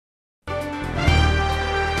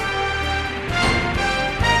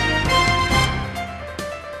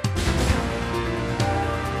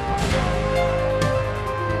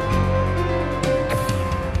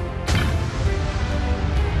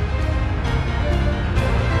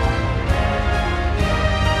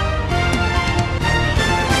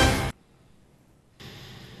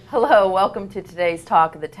Hello, welcome to today's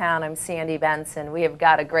Talk of the Town. I'm Sandy Benson. We have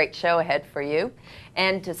got a great show ahead for you.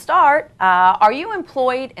 And to start, are you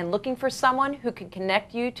employed and looking for someone who can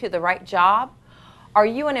connect you to the right job? Are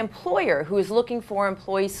you an employer who is looking for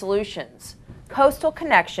employee solutions? Coastal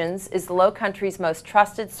Connections is the Lowcountry's most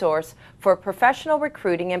trusted source for professional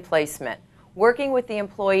recruiting and placement. Working with the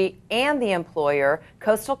employee and the employer,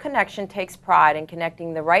 Coastal Connection takes pride in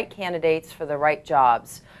connecting the right candidates for the right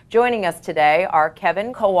jobs. Joining us today are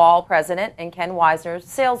Kevin Kowal, President, and Ken Weisner,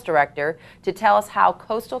 Sales Director, to tell us how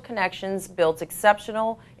Coastal Connections builds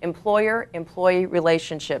exceptional employer-employee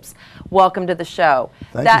relationships. Welcome to the show.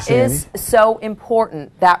 Thank you, Sandy. That is so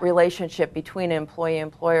important, that relationship between an employee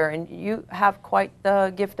and employer, and you have quite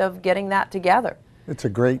the gift of getting that together. It's a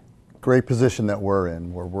great position that we're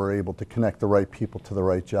in, where we're able to connect the right people to the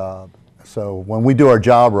right job. So when we do our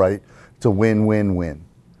job right, it's a win-win-win.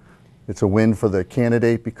 It's a win for the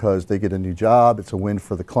candidate because they get a new job, it's a win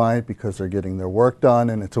for the client because they're getting their work done,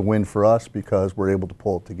 and it's a win for us because we're able to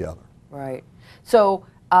pull it together. Right. So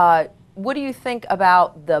what do you think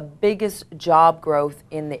about the biggest job growth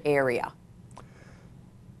in the area?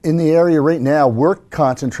 In the area right now, we're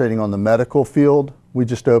concentrating on the medical field. We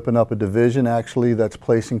just opened up a division actually that's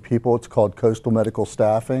placing people. It's called Coastal Medical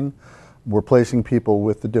Staffing. We're placing people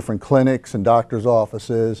with the different clinics and doctors'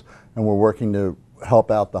 offices, and we're working to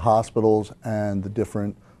help out the hospitals and the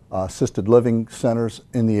different assisted living centers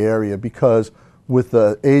in the area, because with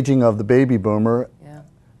the aging of the baby boomer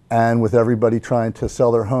and with everybody trying to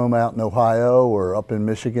sell their home out in Ohio or up in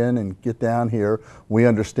Michigan and get down here, we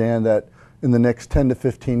understand that in the next 10 to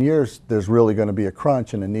 15 years there's really going to be a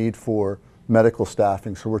crunch and a need for medical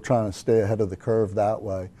staffing, so we're trying to stay ahead of the curve that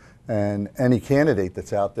way. And any candidate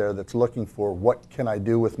that's out there that's looking for what can I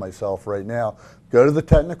do with myself right now, go to the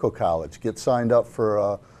technical college, get signed up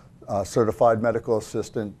for a certified medical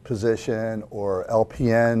assistant position or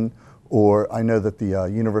LPN, or I know that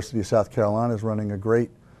the University of South Carolina is running a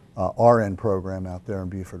great RN program out there in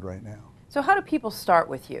Beaufort right now. So how do people start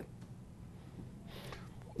with you?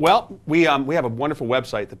 Well, we have a wonderful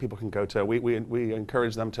website that people can go to. We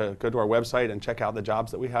encourage them to go to our website and check out the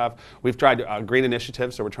jobs that we have. We've tried green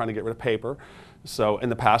initiatives, so we're trying to get rid of paper. So in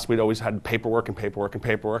the past, we'd always had paperwork,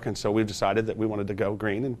 and so we've decided that we wanted to go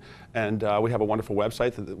green, and we have a wonderful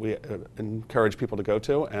website that we encourage people to go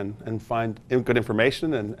to and find good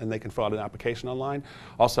information, and they can fill out an application online.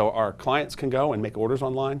 Also, our clients can go and make orders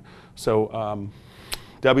online. So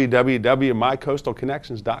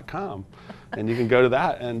www.mycoastalconnections.com. And you can go to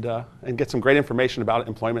that and get some great information about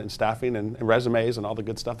employment and staffing and resumes and all the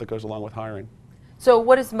good stuff that goes along with hiring. So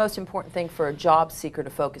what is the most important thing for a job seeker to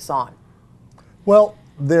focus on? Well,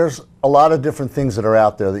 there's a lot of different things that are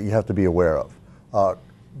out there that you have to be aware of.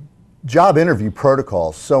 Job interview protocol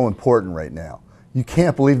is so important right now. You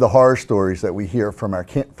can't believe the horror stories that we hear from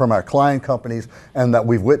our client companies and that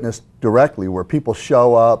we've witnessed directly, where people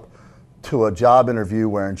show up to a job interview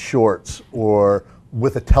wearing shorts or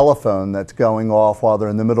with a telephone that's going off while they're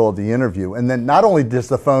in the middle of the interview. And then not only does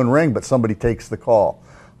the phone ring, but somebody takes the call.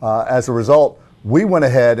 As a result, we went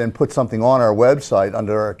ahead and put something on our website.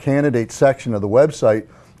 Under our candidate section of the website,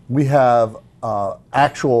 we have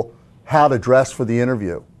actual how to dress for the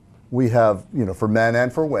interview. We have, for men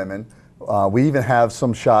and for women. We even have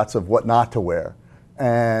some shots of what not to wear.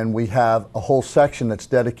 And we have a whole section that's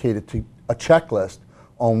dedicated to a checklist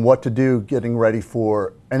on what to do getting ready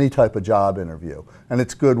for any type of job interview. And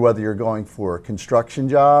it's good whether you're going for a construction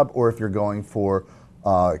job or if you're going for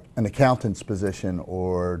an accountant's position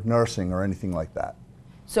or nursing or anything like that.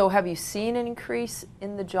 So have you seen an increase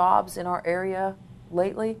in the jobs in our area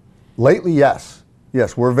lately? Lately, yes.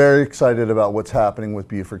 Yes, we're very excited about what's happening with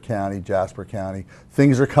Beaufort County, Jasper County.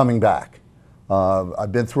 Things are coming back.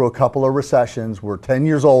 I've been through a couple of recessions. We're 10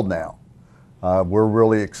 years old now. We're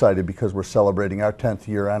really excited because we're celebrating our 10th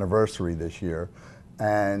year anniversary this year.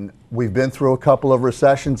 And we've been through a couple of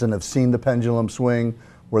recessions and have seen the pendulum swing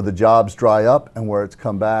where the jobs dry up and where it's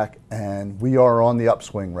come back. And we are on the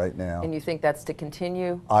upswing right now. And you think that's to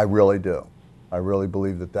continue? I really do. I really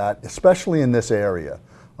believe that, especially in this area.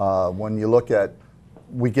 When you look at,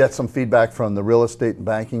 we get some feedback from the real estate and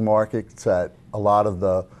banking markets that a lot of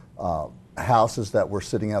the houses that were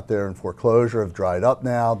sitting out there in foreclosure have dried up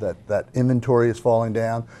now, that inventory is falling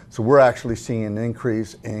down. So we're actually seeing an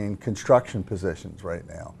increase in construction positions right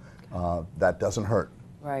now. That doesn't hurt.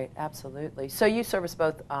 Right, absolutely. So you service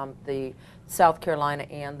both the South Carolina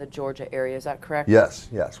and the Georgia area, is that correct? Yes,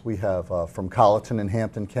 yes. We have from Colleton and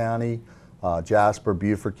Hampton County, Jasper,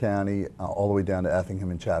 Beaufort County, all the way down to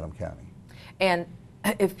Effingham and Chatham County. And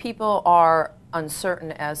if people are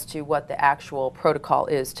uncertain as to what the actual protocol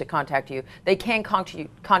is to contact you, they can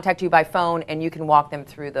contact you by phone, and you can walk them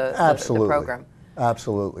through the program.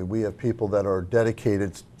 Absolutely. We have people that are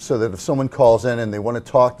dedicated so that if someone calls in and they want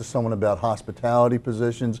to talk to someone about hospitality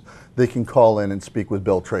positions, they can call in and speak with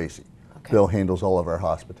Bill Tracy. Okay. Bill handles all of our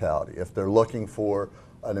hospitality. If they're looking for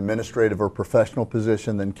an administrative or professional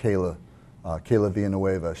position, then Kayla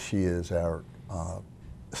Villanueva, she is our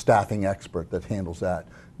staffing expert that handles that.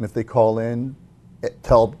 And if they call in,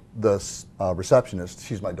 tell the receptionist,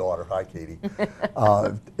 she's my daughter, hi Katie,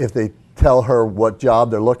 if they tell her what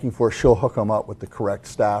job they're looking for, she'll hook them up with the correct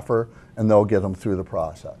staffer and they'll get them through the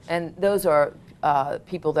process. And those are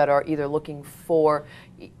people that are either looking for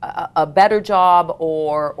a better job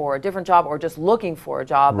or a different job, or just looking for a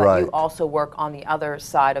job, but you also work on the other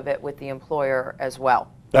side of it with the employer as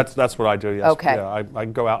well. That's what I do, yes. Okay. Yeah, I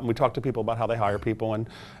go out and we talk to people about how they hire people and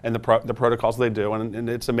the protocols they do. And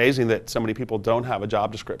it's amazing that so many people don't have a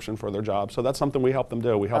job description for their job. So that's something we help them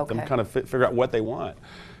do. We help them kind of figure out what they want.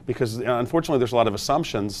 Because unfortunately there's a lot of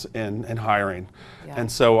assumptions in hiring. Yeah.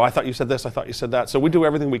 And so I thought you said this, I thought you said that. So we do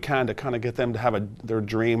everything we can to kind of get them to have their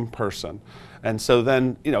dream person. And so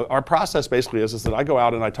then, you know, our process basically is that I go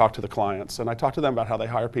out and I talk to the clients and I talk to them about how they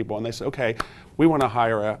hire people, and they say, okay, we want to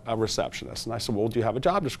hire a receptionist. And I said, well, do you have a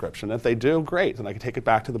job description? And if they do, great. And I can take it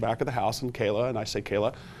back to the back of the house and Kayla, and I say,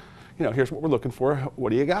 Kayla, you know, here's what we're looking for.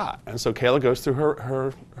 What do you got? And so Kayla goes through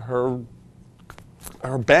her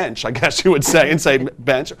bench, I guess you would say, and say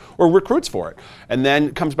bench, or recruits for it. And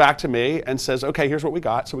then comes back to me and says, okay, here's what we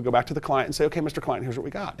got. So we go back to the client and say, okay, Mr. Client, here's what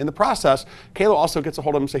we got. In the process, Kayla also gets a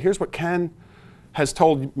hold of him and say, here's what Ken has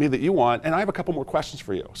told me that you want, and I have a couple more questions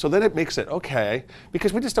for you. So then it makes it okay,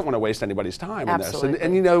 because we just don't want to waste anybody's time in this.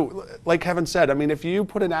 And you know, like Kevin said, I mean, if you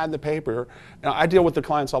put an ad in the paper, and I deal with the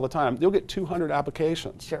clients all the time, you'll get 200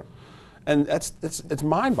 applications. Sure. And it's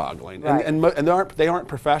mind-boggling, right. and they aren't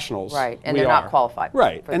professionals. Right, and they're not qualified.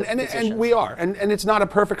 Right, for and we are, and it's not a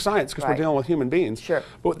perfect science because we're dealing with human beings. Sure.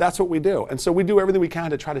 But that's what we do, and so we do everything we can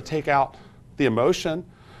to try to take out the emotion.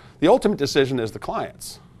 The ultimate decision is the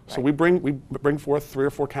clients. So we bring forth 3 or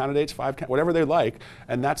 4 candidates, 5, whatever they like,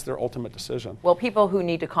 and that's their ultimate decision. Well, people who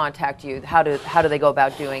need to contact you, how do they go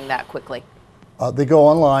about doing that quickly? They go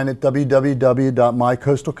online at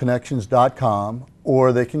www.mycoastalconnections.com,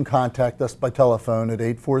 or they can contact us by telephone at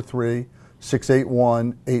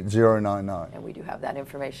 843-681-8099. And we do have that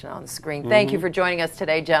information on the screen. Thank you for joining us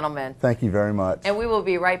today, gentlemen. Thank you very much. And we will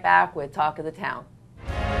be right back with Talk of the Town.